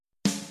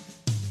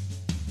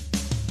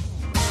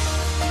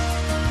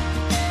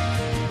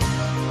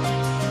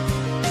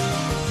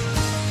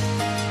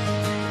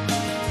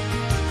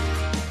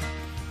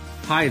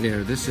Hi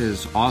there, this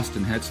is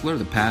Austin Hetzler,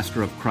 the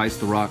pastor of Christ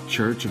the Rock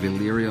Church of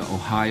Elyria,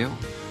 Ohio.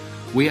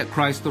 We at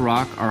Christ the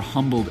Rock are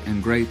humbled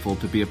and grateful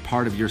to be a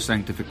part of your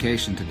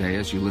sanctification today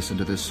as you listen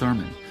to this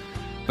sermon.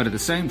 But at the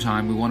same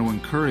time, we want to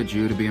encourage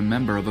you to be a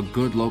member of a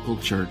good local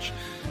church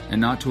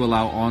and not to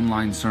allow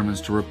online sermons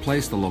to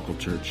replace the local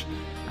church,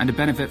 and to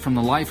benefit from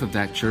the life of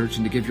that church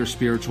and to give your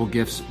spiritual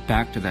gifts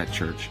back to that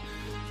church.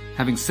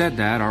 Having said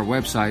that, our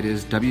website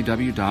is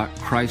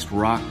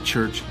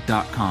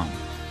www.christrockchurch.com.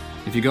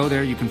 If you go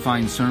there, you can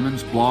find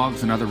sermons,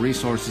 blogs, and other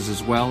resources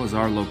as well as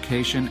our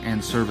location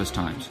and service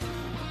times.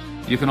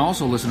 You can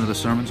also listen to the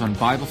sermons on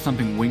Bible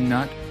Thumping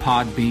Wingnut,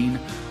 Podbean,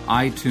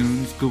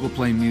 iTunes, Google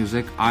Play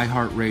Music,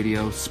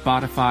 iHeartRadio,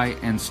 Spotify,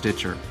 and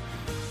Stitcher.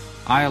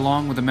 I,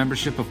 along with the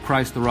membership of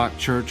Christ the Rock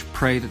Church,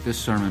 pray that this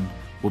sermon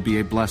will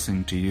be a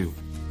blessing to you.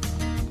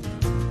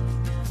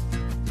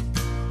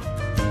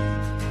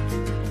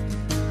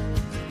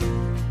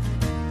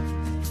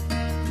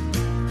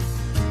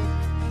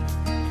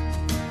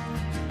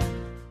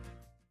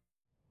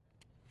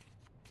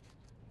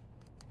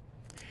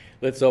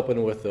 Let's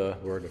open with a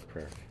word of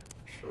prayer.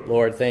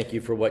 Lord, thank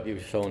you for what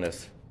you've shown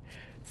us.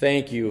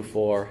 Thank you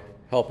for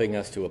helping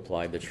us to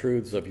apply the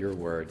truths of your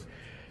word.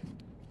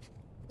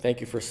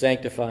 Thank you for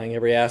sanctifying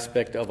every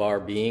aspect of our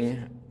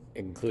being,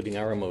 including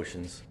our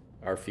emotions,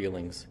 our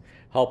feelings.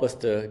 Help us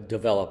to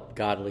develop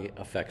godly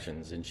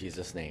affections. In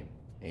Jesus' name,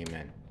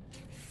 amen.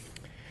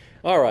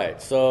 All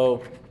right,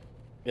 so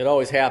it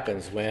always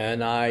happens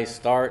when I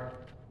start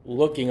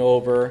looking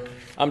over.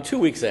 I'm 2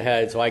 weeks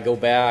ahead, so I go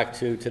back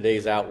to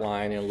today's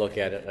outline and look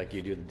at it like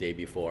you do the day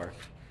before,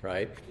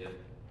 right? Yeah.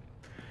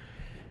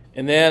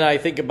 And then I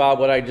think about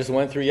what I just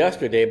went through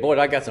yesterday. Boy,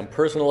 I got some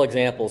personal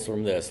examples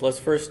from this. Let's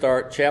first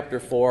start. Chapter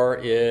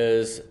 4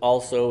 is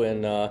also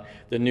in the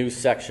new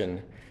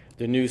section.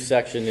 The new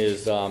section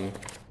is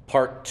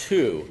part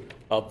 2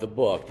 of the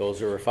book. Those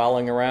who are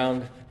following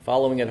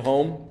at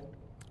home,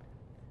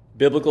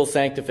 biblical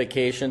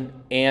sanctification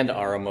and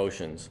our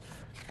emotions.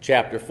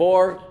 Chapter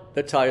 4,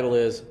 the title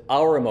is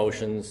Our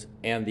Emotions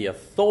and the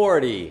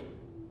Authority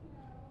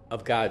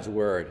of God's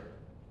Word.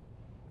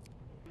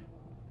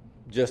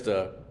 Just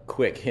a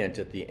quick hint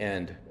at the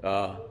end.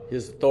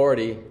 His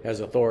authority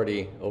has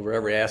authority over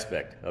every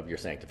aspect of your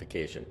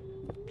sanctification.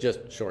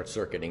 Just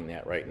short-circuiting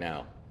that right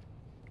now.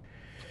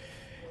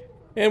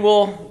 And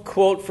we'll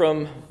quote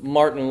from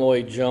Martin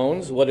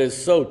Lloyd-Jones, "What is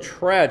so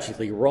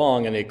tragically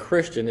wrong in a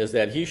Christian is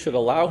that he should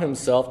allow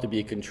himself to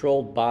be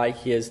controlled by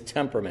his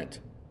temperament.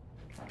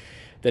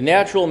 The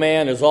natural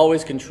man is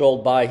always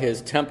controlled by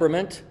his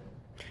temperament.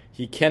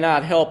 He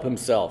cannot help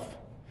himself.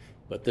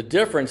 But the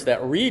difference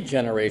that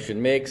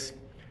regeneration makes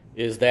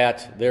is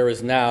that there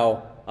is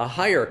now a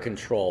higher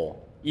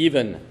control,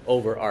 even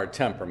over our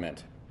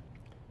temperament.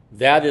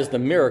 That is the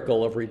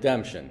miracle of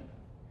redemption.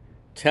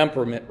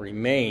 Temperament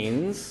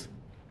remains,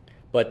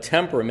 but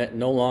temperament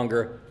no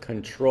longer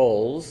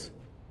controls.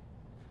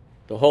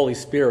 The Holy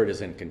Spirit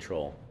is in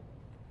control."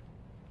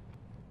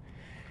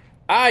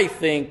 I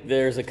think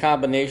there's a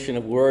combination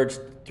of words,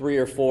 3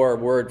 or 4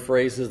 word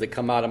phrases that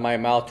come out of my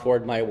mouth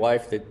toward my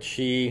wife that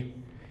she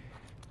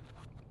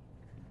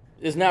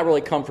is not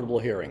really comfortable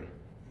hearing.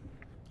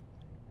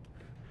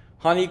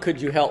 "Honey,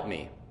 could you help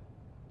me?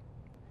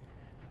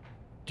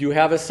 Do you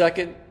have a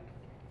second?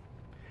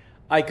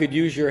 I could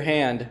use your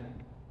hand."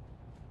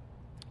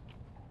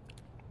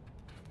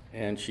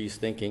 And she's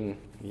thinking,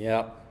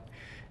 yeah,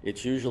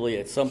 it's usually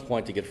at some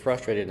point to get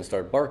frustrated and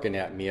start barking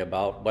at me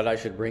about what I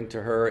should bring to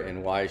her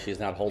and why she's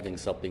not holding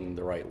something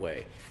the right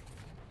way.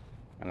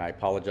 And I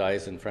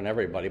apologize in front of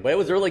everybody, but it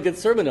was a really good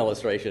sermon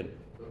illustration.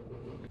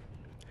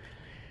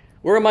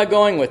 Where am I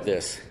going with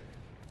this?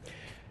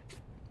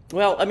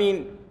 Well, I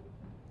mean,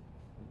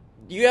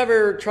 do you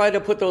ever try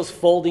to put those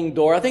folding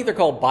doors? I think they're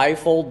called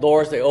bifold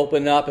doors. They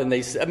open up and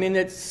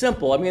it's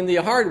simple. I mean, the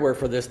hardware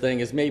for this thing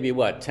is maybe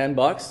what,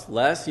 $10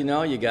 less? You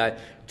know, you got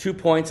 2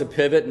 points of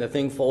pivot and the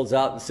thing folds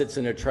out and sits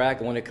in a track.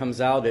 And when it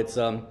comes out, it's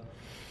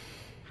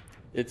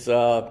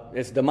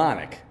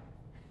demonic.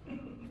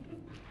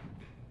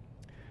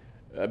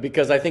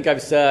 Because I think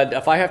I've said,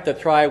 if I have to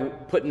try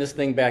putting this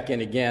thing back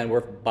in again, we're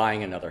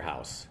buying another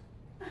house.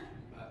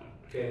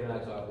 Kay and I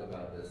talked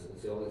about this.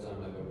 It's the only time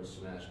I've ever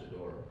smashed a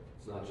door.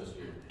 It's not just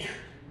you.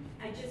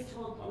 I just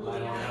told On my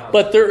own house.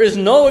 But there is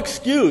no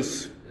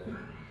excuse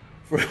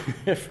for... On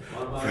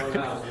my own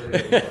house,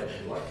 literally, like,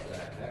 what the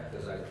heck?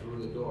 Because I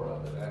threw the door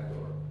out the back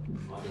door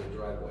onto the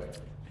driveway.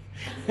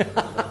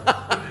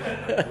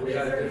 We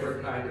got a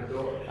different kind of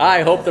door.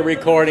 I hope the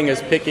recording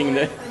is picking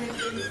the...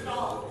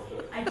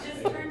 I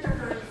just turned to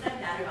her and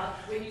said that about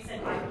when you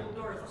said bifold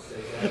doors.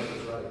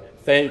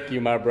 Thank you,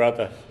 my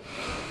brother.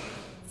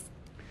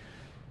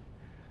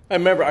 I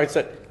remember I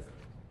said,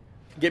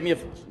 give me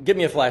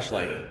a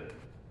flashlight.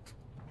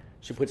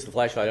 She puts the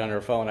flashlight on her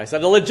phone. I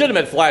said, a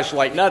legitimate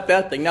flashlight, not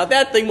that thing. Now,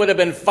 that thing would have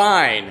been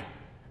fine.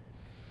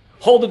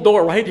 Hold the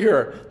door right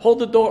here. Hold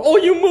the door. Oh,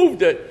 you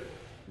moved it.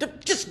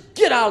 Just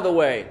get out of the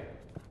way.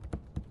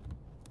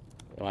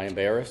 Am I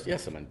embarrassed?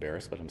 Yes, I'm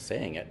embarrassed, but I'm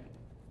saying it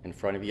in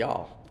front of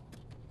y'all.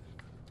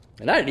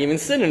 And I didn't even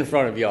sit in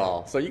front of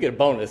y'all, so you get a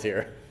bonus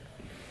here.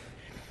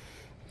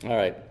 All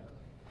right.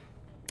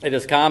 It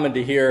is common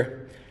to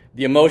hear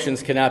the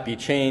emotions cannot be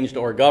changed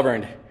or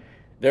governed.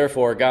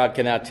 Therefore, God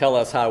cannot tell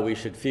us how we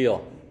should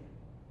feel.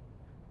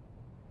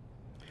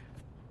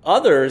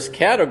 Others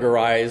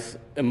categorize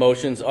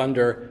emotions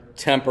under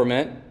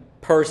temperament,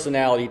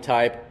 personality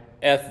type,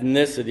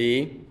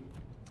 ethnicity.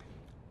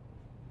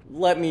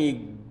 Let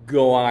me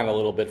go on a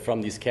little bit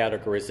from these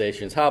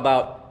categorizations. How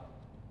about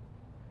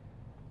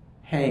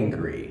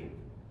hangry?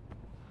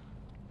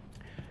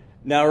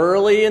 Now,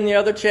 early in the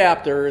other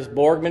chapters,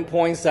 Borgman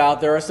points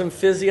out there are some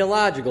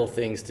physiological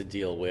things to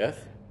deal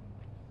with.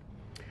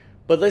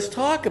 But let's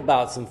talk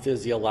about some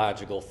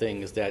physiological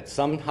things that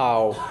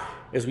somehow,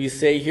 as we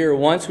say here,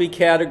 once we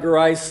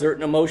categorize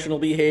certain emotional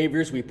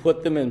behaviors, we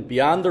put them in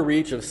beyond the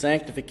reach of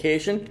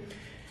sanctification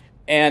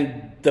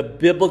and the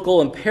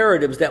biblical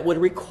imperatives that would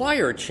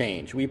require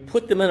change. We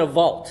put them in a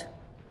vault.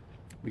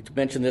 We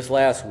mentioned this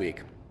last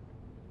week.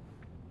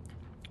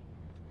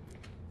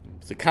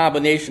 It's a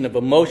combination of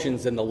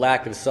emotions and the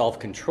lack of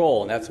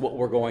self-control, and that's what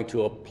we're going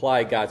to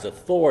apply God's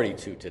authority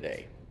to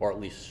today, or at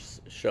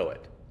least show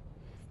it.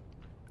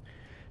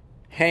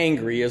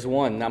 Hangry is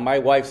one. Now, my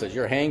wife says,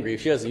 you're hangry.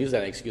 She doesn't use that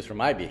as an excuse for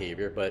my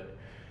behavior, but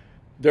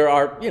there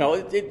are,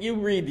 you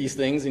read these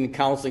things in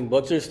counseling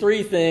books. There's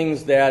three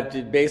things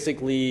that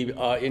basically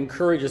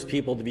encourages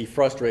people to be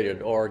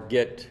frustrated or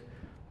get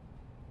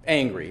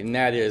angry, and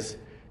that is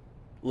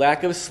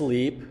lack of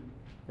sleep,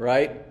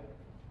 right?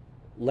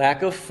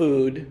 Lack of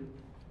food,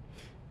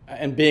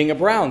 and being a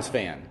Browns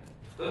fan.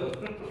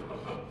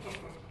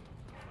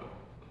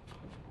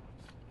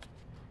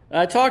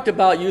 I talked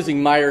about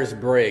using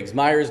Myers-Briggs.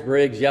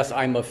 Myers-Briggs, yes,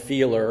 I'm a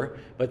feeler,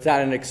 but it's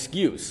not an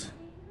excuse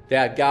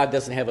that God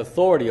doesn't have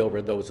authority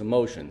over those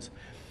emotions.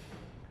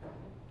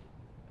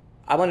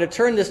 I'm going to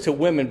turn this to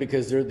women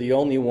because they're the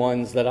only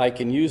ones that I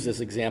can use this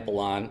example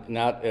on,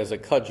 not as a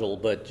cudgel,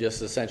 but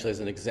just essentially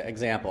as an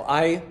example.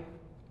 I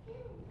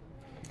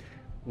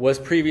was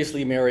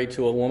previously married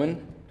to a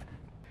woman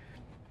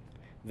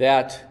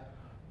that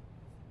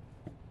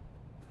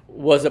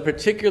was a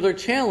particular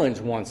challenge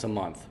once a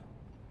month,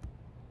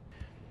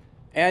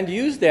 and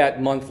used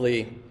that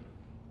monthly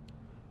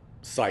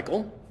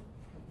cycle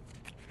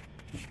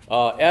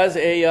as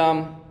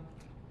a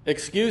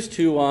excuse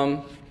to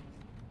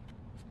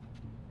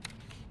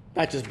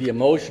not just be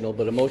emotional,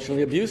 but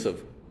emotionally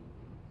abusive.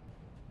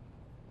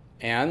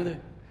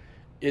 And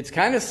it's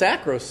kind of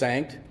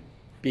sacrosanct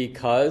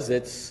because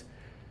it's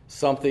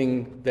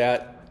something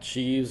that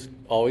she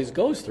always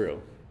goes through.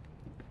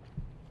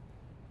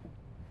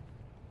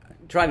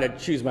 I'm trying to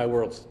choose my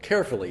words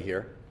carefully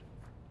here.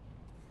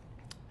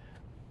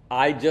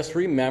 I just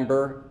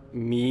remember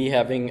me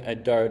having a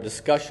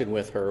discussion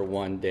with her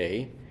one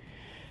day.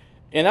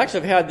 And actually,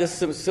 I've had this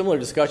similar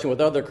discussion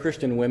with other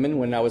Christian women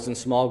when I was in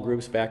small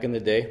groups back in the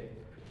day.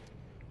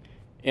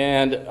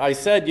 And I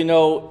said,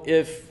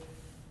 if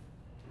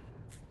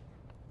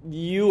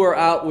you are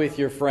out with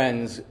your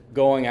friends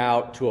going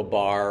out to a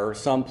bar or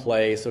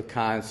someplace, a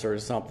concert or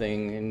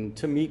something, and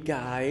to meet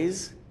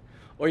guys,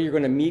 or you're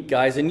going to meet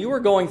guys, and you were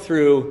going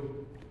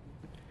through,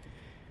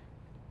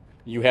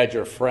 you had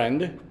your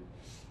friend,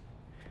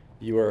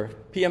 you were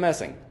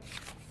PMSing.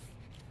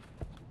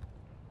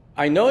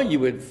 I know you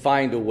would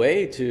find a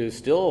way to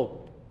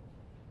still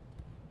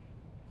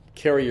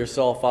carry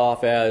yourself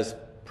off as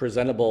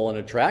presentable and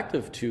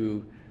attractive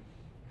to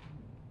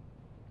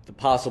the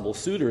possible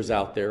suitors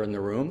out there in the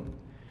room.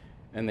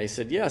 And they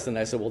said yes. And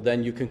I said, well,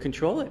 then you can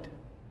control it.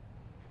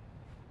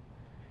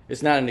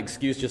 It's not an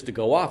excuse just to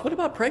go off. What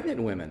about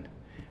pregnant women?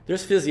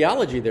 There's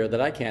physiology there that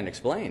I can't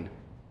explain.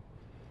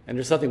 And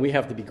there's something we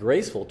have to be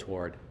graceful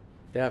toward.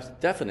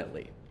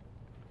 Definitely.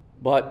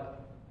 But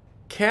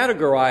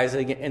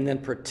categorizing it and then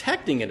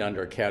protecting it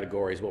under a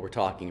category is what we're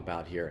talking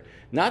about here.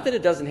 Not that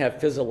it doesn't have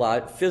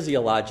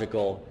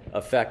physiological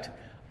effect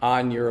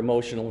on your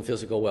emotional and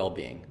physical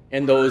well-being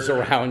and those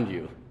around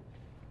you.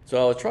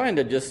 So I was trying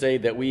to just say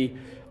that we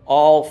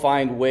all have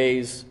found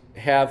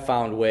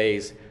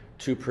ways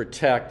to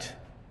protect,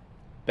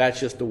 that's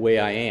just the way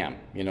I am.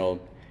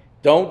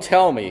 Don't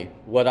tell me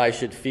what I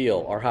should feel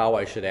or how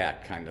I should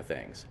act kind of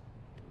things.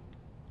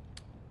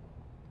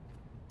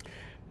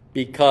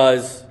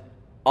 Because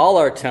all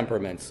our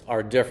temperaments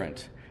are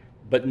different,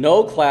 but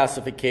no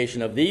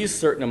classification of these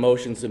certain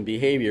emotions and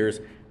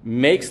behaviors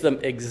makes them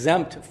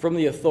exempt from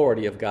the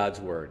authority of God's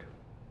Word.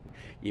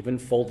 Even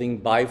folding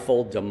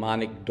bifold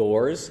demonic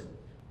doors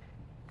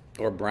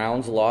or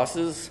Brown's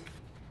losses.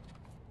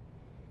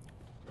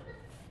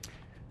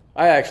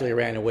 I actually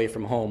ran away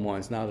from home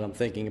once, now that I'm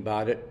thinking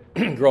about it.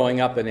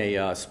 Growing up in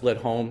a split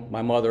home,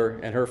 my mother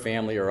and her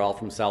family are all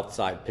from South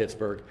Side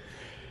Pittsburgh.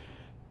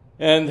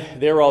 And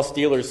they were all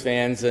Steelers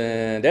fans,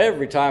 and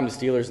every time the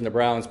Steelers and the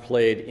Browns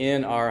played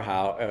in our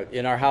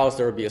house,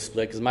 there would be a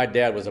split, because my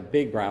dad was a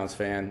big Browns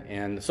fan,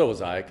 and so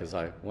was I, because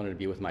I wanted to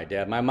be with my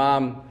dad. My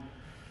mom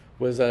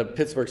was a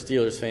Pittsburgh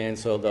Steelers fan,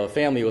 so the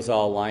family was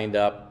all lined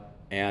up,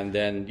 and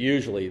then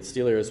usually the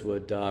Steelers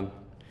would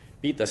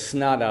beat the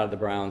snot out of the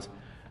Browns.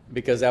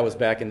 because that was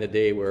back in the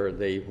day where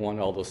they won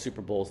all those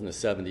Super Bowls in the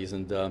 70s.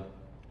 And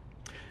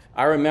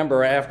I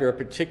remember after a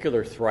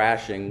particular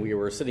thrashing, we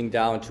were sitting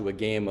down to a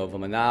game of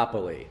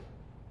Monopoly,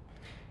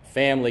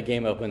 family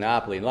game of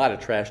Monopoly, and a lot of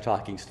trash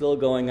talking still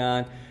going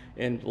on.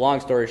 And long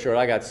story short,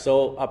 I got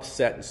so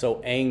upset and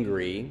so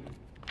angry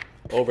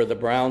over the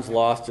Browns'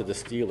 loss to the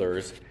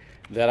Steelers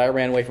that I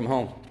ran away from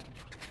home.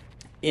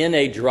 In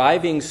a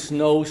driving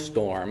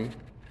snowstorm,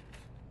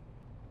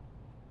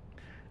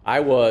 I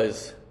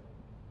was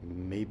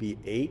maybe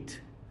 8,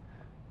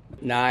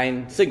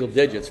 9, single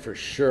digits for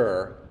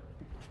sure.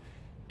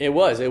 It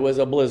was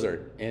a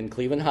blizzard in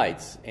Cleveland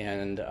Heights,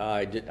 and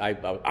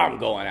I'm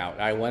going out.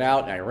 I went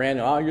out and I ran.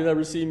 Oh, you'll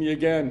never see me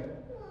again.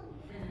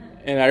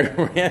 And I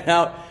ran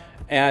out,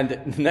 and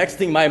the next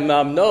thing my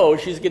mom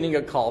knows, she's getting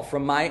a call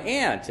from my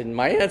aunt, and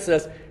my aunt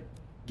says,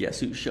 "Guess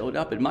who showed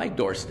up at my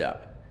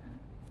doorstep?"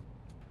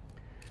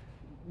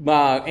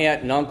 My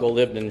aunt and uncle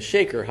lived in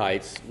Shaker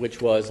Heights,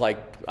 which was like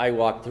I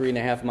walked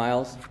 3.5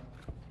 miles.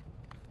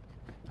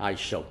 I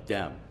choked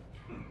them.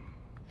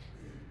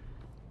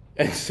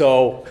 And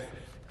so,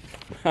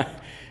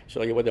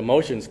 show you what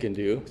emotions can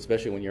do,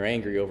 especially when you're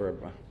angry over a...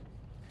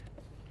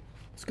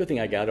 It's a good thing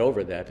I got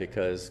over that,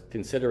 because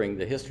considering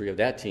the history of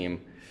that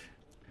team...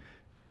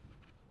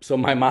 So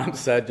my mom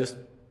said, just,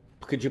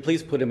 could you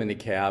please put him in a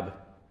cab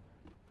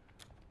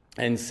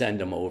and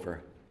send him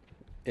over?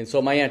 And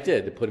so my aunt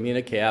did. They put me in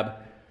a cab,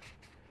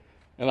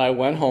 and I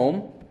went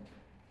home,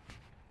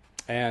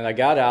 and I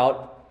got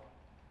out,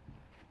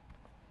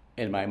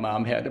 and my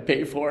mom had to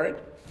pay for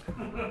it.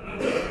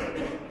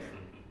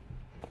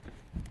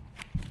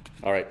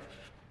 All right.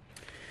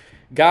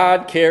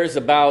 God cares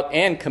about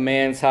and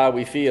commands how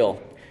we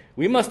feel.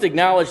 We must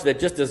acknowledge that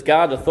just as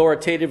God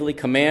authoritatively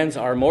commands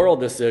our moral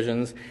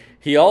decisions,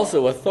 he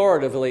also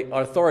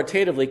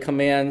authoritatively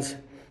commands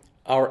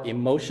our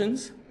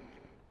emotions.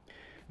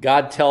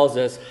 God tells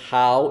us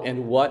how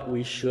and what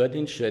we should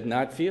and should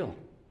not feel.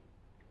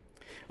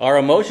 Our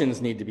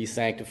emotions need to be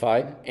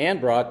sanctified and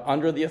brought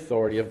under the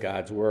authority of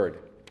God's word.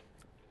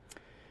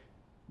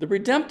 The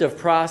redemptive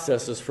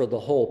process is for the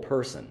whole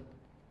person.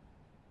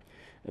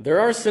 There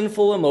are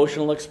sinful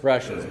emotional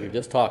expressions, we've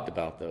just talked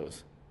about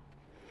those,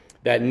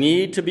 that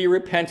need to be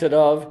repented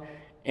of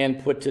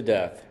and put to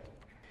death.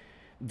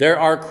 There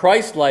are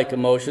Christ-like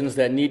emotions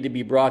that need to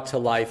be brought to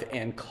life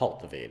and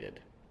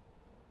cultivated.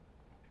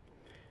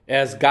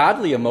 As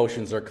godly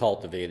emotions are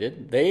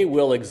cultivated, they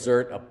will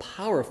exert a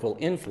powerful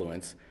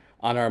influence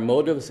on our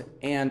motives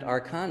and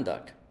our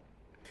conduct.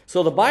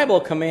 So the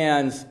Bible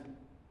commands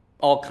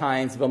all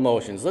kinds of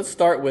emotions. Let's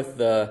start with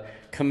the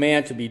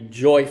command to be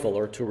joyful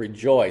or to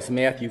rejoice.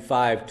 Matthew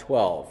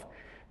 5:12.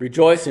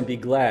 Rejoice and be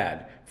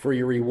glad, for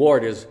your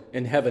reward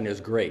in heaven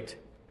is great.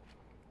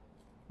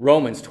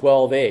 Romans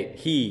 12:8.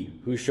 He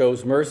who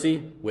shows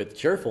mercy with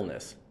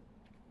cheerfulness.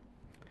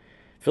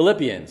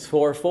 Philippians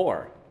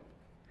 4:4.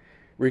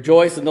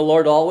 Rejoice in the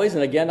Lord always,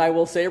 and again I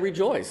will say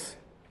rejoice.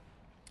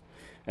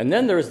 And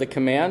then there is the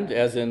command,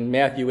 as in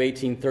Matthew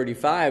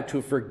 18:35,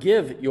 to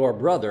forgive your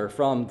brother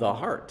from the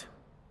heart.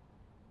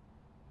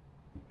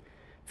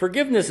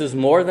 Forgiveness is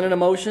more than an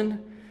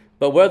emotion,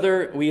 but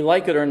whether we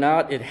like it or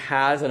not, it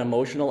has an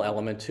emotional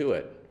element to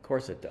it. Of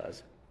course it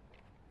does.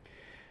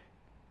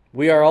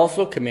 We are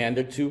also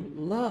commanded to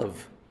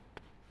love.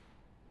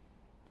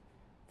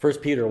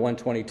 1 Peter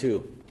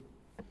 1:22.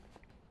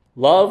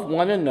 Love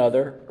one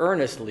another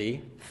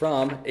earnestly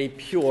from a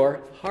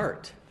pure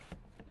heart.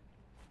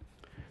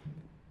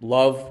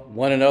 Love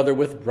one another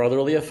with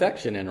brotherly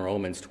affection in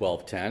Romans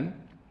 12:10.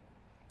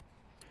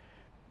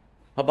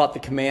 How about the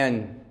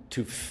command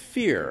to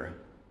fear?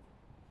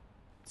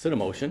 It's an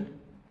emotion.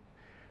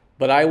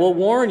 But I will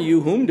warn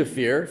you whom to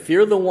fear.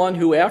 Fear the one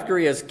who, after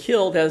he has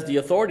killed, has the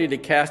authority to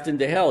cast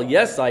into hell.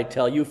 Yes, I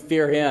tell you,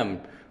 fear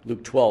him.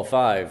 Luke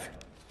 12:5.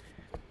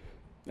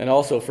 And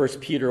also 1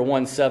 Peter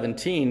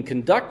 1:17.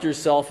 Conduct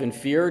yourself in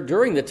fear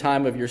during the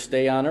time of your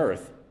stay on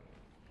earth.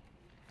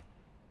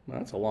 Well,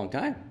 that's a long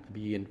time to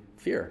be in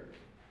fear.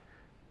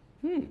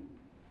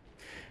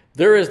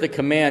 There is the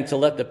command to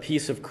let the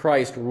peace of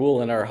Christ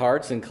rule in our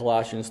hearts in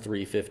Colossians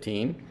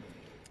 3:15.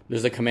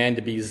 There's a command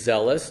to be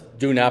zealous.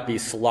 Do not be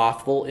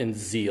slothful in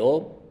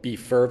zeal. Be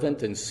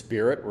fervent in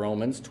spirit,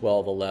 Romans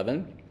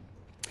 12:11.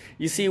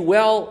 You see,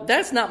 well,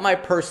 that's not my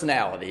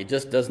personality. It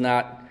just does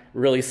not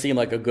really seem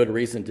like a good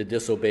reason to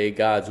disobey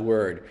God's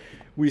word.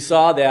 We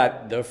saw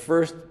that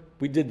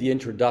we did the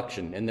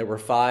introduction, and there were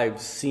 5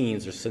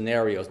 scenes or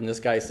scenarios, and this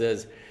guy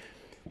says,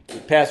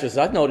 Pastor says,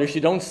 I've noticed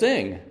you don't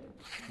sing.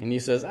 And he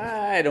says,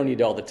 I don't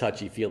need all the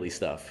touchy-feely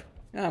stuff.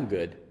 I'm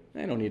good.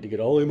 I don't need to get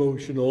all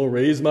emotional,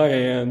 raise my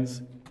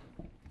hands.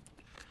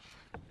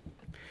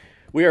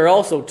 We are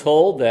also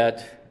told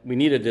that we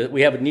need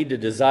to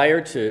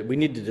desire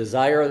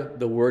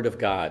the word of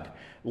God,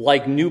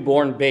 like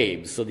newborn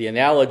babes. So the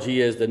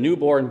analogy is the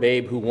newborn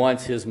babe who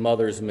wants his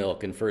mother's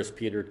milk in 1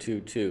 Peter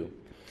 2:2.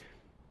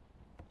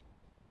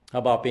 How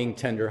about being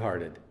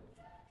tender-hearted?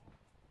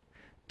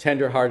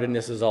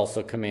 Tender-heartedness is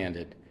also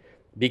commanded.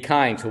 Be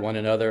kind to one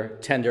another,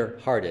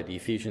 tender-hearted,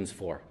 Ephesians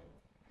 4.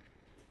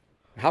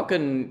 How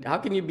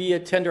can you be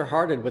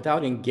tender-hearted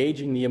without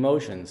engaging the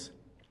emotions?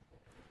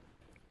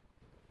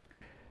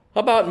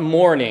 How about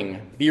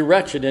mourning? Be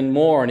wretched and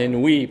mourn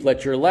and weep.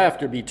 Let your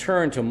laughter be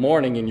turned to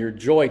mourning and your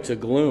joy to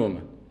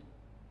gloom.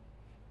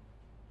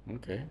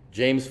 Okay,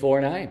 James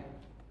 4:9.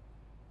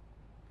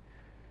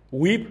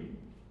 Weep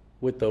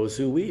with those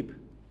who weep.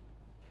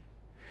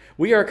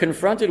 We are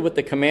confronted with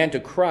the command to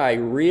cry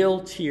real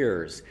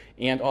tears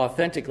and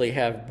authentically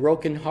have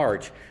broken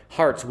hearts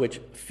which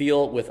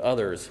feel with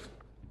others.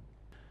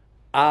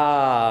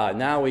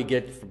 Now we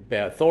get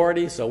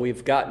authority, so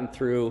we've gotten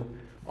through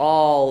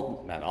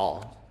not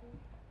all,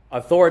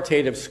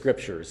 authoritative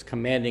scriptures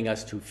commanding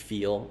us to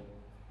feel,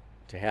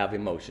 to have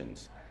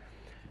emotions.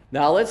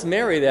 Now let's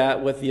marry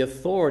that with the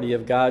authority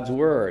of God's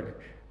word.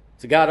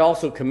 So God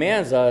also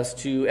commands us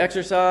to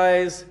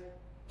exercise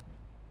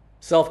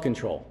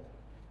self-control.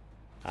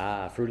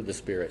 Fruit of the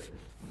Spirit.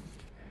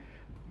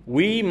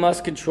 We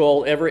must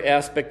control every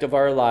aspect of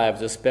our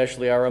lives,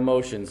 especially our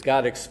emotions.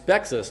 God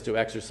expects us to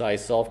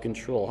exercise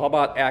self-control. How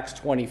about Acts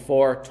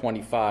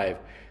 24:25?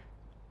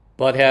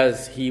 But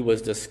as he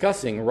was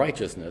discussing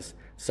righteousness,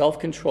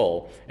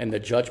 self-control, and the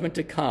judgment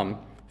to come,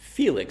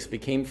 Felix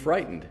became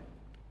frightened.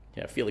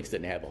 Yeah, Felix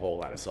didn't have a whole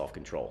lot of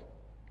self-control.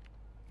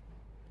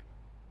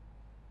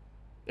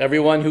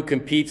 Everyone who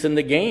competes in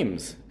the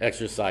games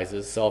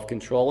exercises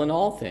self-control in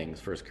all things,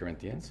 1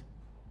 Corinthians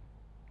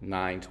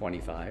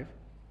 9:25.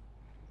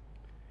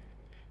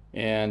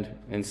 And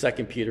in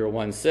 2 Peter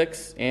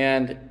 1:6,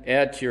 and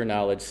add to your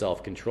knowledge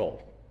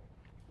self-control.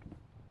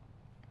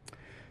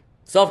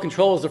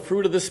 Self-control is the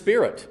fruit of the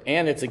Spirit,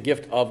 and it's a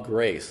gift of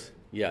grace.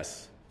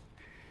 Yes,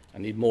 I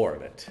need more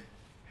of it.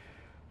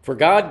 For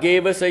God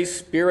gave us a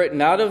spirit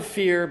not of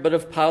fear, but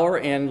of power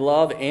and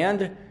love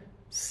and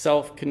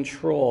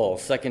self-control.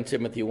 2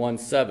 Timothy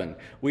 1:7.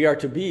 We are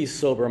to be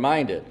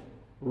sober-minded,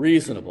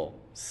 reasonable,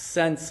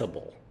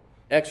 sensible,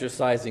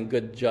 exercising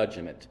good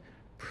judgment,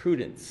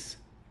 prudence.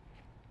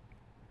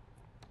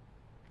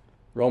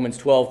 Romans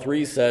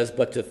 12:3 says,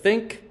 but to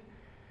think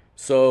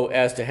so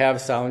as to have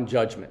sound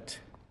judgment.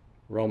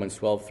 Romans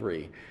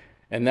 12:3.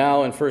 And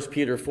now in 1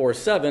 Peter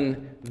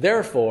 4:7,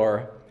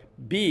 therefore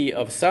be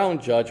of sound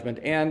judgment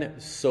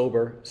and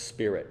sober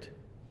spirit.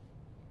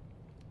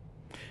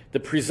 The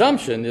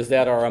presumption is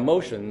that our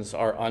emotions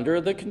are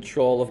under the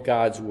control of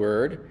God's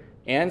word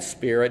and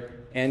spirit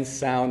and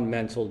sound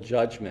mental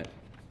judgment.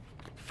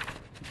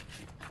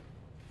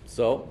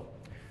 So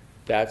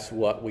that's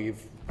what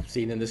we've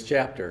seen in this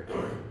chapter.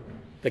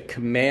 The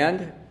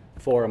command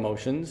for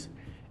emotions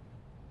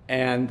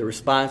and the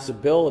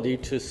responsibility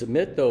to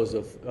submit those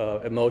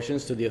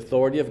emotions to the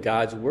authority of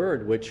God's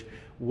word, which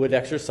would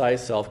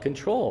exercise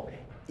self-control,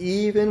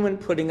 even when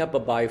putting up a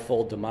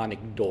bifold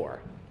demonic door.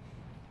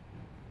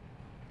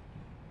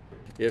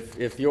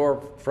 If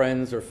your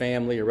friends or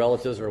family or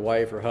relatives or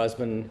wife or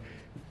husband,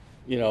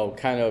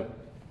 kind of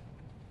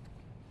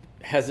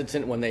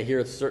hesitant when they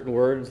hear certain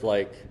words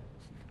like,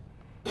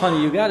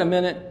 honey, you got a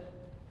minute?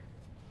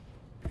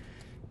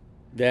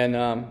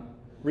 Then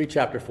read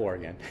chapter 4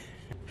 again.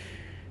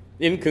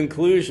 In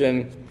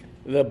conclusion,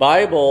 the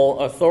Bible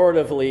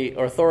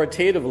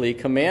authoritatively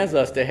commands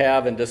us to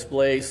have and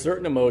display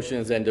certain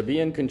emotions and to be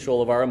in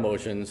control of our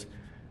emotions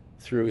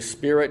through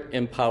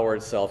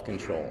Spirit-empowered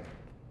self-control.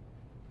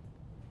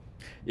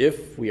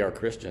 If we are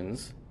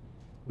Christians,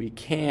 we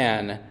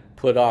can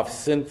put off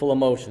sinful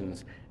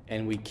emotions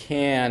and we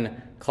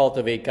can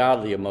cultivate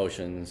godly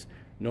emotions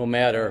no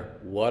matter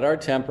what our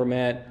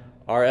temperament,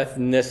 our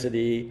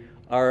ethnicity,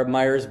 our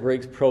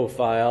Myers-Briggs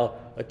profile,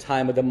 a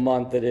time of the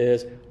month it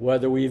is,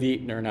 whether we've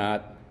eaten or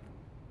not.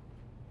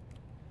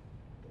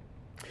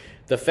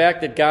 The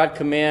fact that God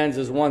commands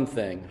is one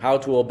thing. How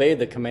to obey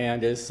the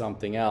command is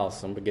something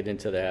else. I'm going to get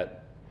into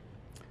that.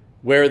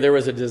 Where there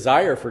is a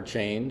desire for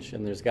change,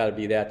 and there's got to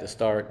be that to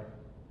start,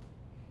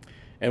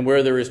 and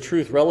where there is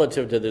truth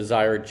relative to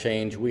desired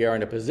change, we are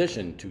in a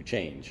position to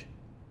change.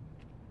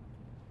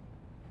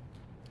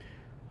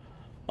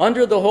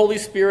 Under the Holy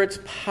Spirit's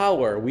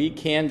power, we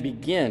can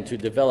begin to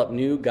develop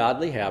new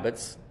godly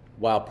habits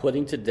while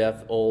putting to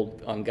death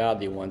old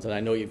ungodly ones. And I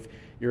know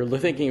you're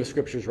thinking of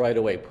scriptures right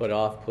away. Put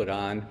off, put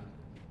on,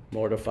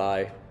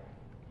 mortify.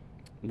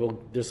 Well,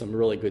 there's some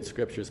really good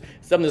scriptures.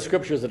 Some of the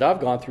scriptures that I've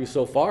gone through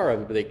so far,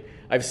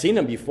 I've seen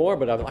them before,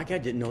 but I'm like, I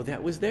didn't know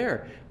that was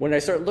there. When I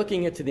start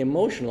looking into the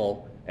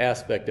emotional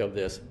aspect of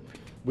this,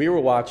 we were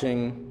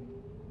watching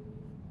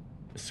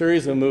a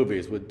series of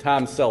movies with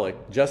Tom Selleck,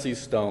 Jesse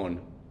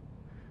Stone.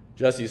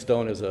 Jesse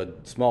Stone is a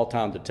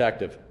small-town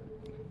detective.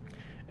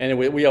 And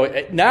we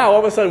now, all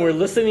of a sudden, we're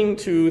listening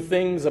to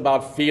things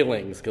about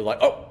feelings, because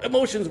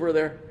emotions were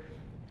there.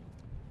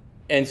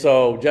 And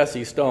so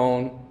Jesse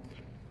Stone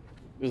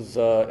is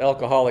an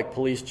alcoholic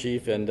police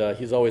chief, and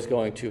he's always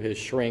going to his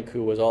shrink,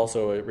 who was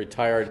also a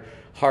retired,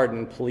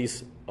 hardened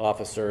police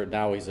officer.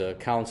 Now he's a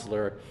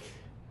counselor.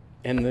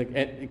 And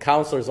the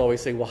counselors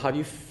always say, well, how do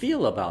you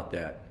feel about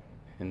that?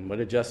 And what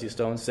did Jesse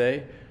Stone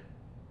say?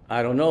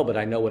 I don't know, but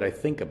I know what I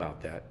think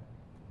about that.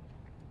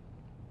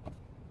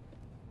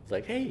 It's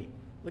like, hey,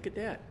 look at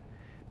that.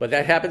 But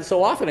that happens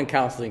so often in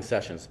counseling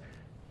sessions.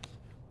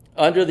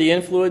 Under the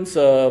influence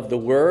of the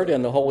Word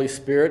and the Holy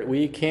Spirit,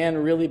 we can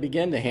really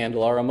begin to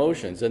handle our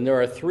emotions. And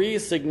there are three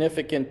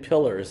significant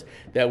pillars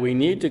that we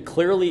need to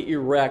clearly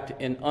erect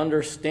and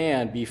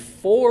understand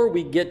before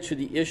we get to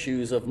the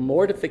issues of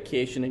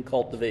mortification and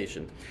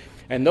cultivation.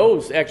 And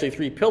those, actually,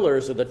 three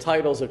pillars are the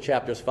titles of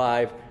chapters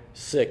 5,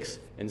 6,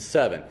 and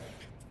 7.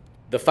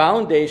 The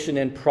foundation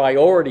and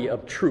priority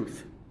of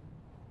truth.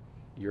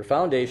 Your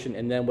foundation,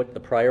 and then what the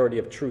priority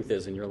of truth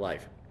is in your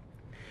life.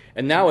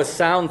 And now a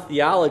sound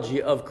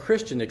theology of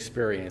Christian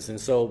experience. And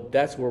so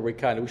that's where we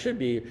should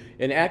be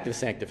in active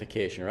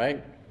sanctification,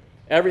 right?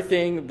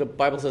 Everything, the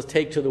Bible says,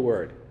 take to the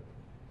Word.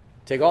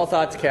 Take all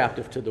thoughts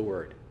captive to the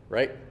Word,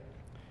 right?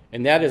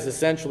 And that is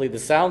essentially the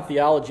sound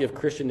theology of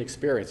Christian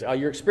experience.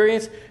 Your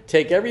experience,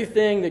 take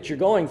everything that you're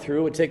going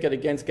through and take it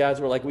against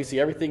God's Word. Like we see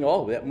everything,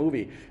 that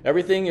movie.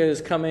 Everything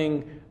is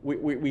coming,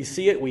 we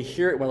see it, we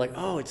hear it, and we're like,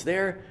 oh, it's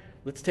there.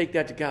 Let's take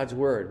that to God's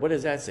Word. What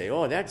does that say?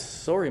 Oh, that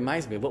so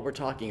reminds me of what we're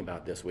talking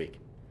about this week.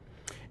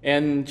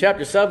 And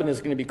chapter 7 is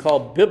going to be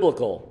called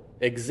Biblical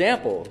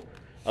Example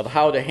of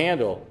How to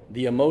Handle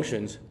the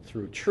Emotions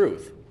Through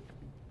Truth.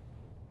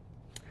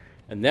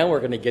 And then we're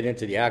going to get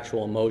into the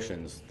actual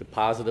emotions, the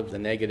positive, the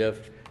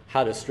negative,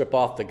 how to strip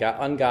off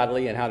the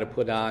ungodly and how to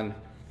put on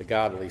the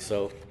godly.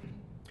 So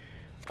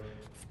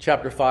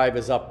chapter 5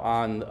 is up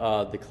on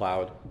the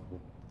cloud,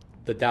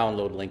 the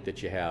download link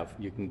that you have.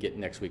 You can get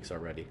next week's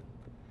already.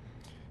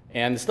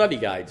 And the study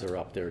guides are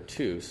up there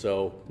too.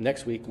 So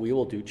next week we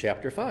will do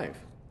chapter 5.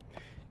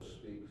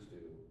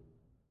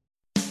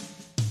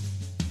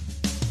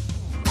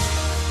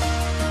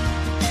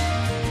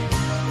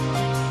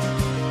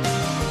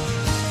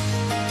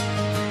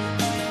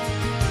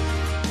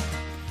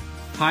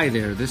 Hi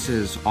there, this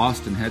is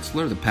Austin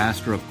Hetzler, the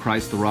pastor of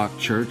Christ the Rock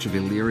Church of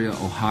Elyria,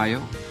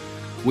 Ohio.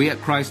 We at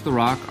Christ the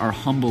Rock are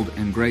humbled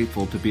and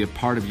grateful to be a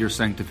part of your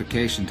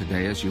sanctification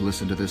today as you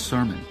listen to this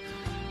sermon.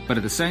 But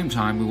at the same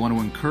time, we want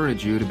to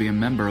encourage you to be a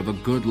member of a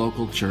good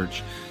local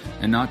church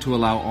and not to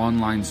allow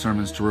online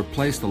sermons to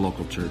replace the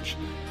local church,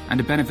 and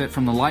to benefit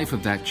from the life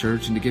of that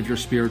church and to give your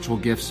spiritual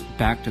gifts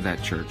back to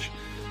that church.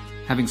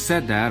 Having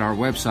said that, our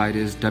website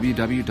is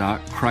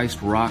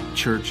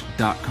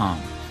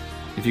www.christrockchurch.com.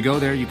 If you go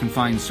there, you can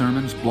find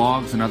sermons,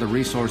 blogs, and other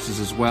resources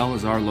as well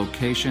as our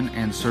location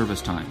and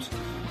service times.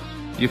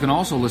 You can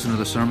also listen to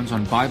the sermons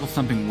on Bible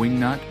Thumping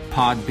Wingnut,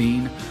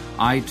 Podbean,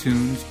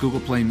 iTunes, Google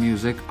Play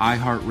Music,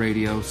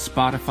 iHeartRadio,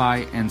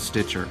 Spotify, and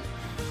Stitcher.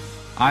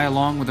 I,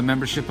 along with the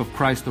membership of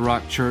Christ the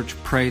Rock Church,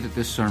 pray that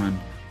this sermon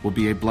will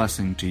be a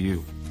blessing to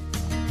you.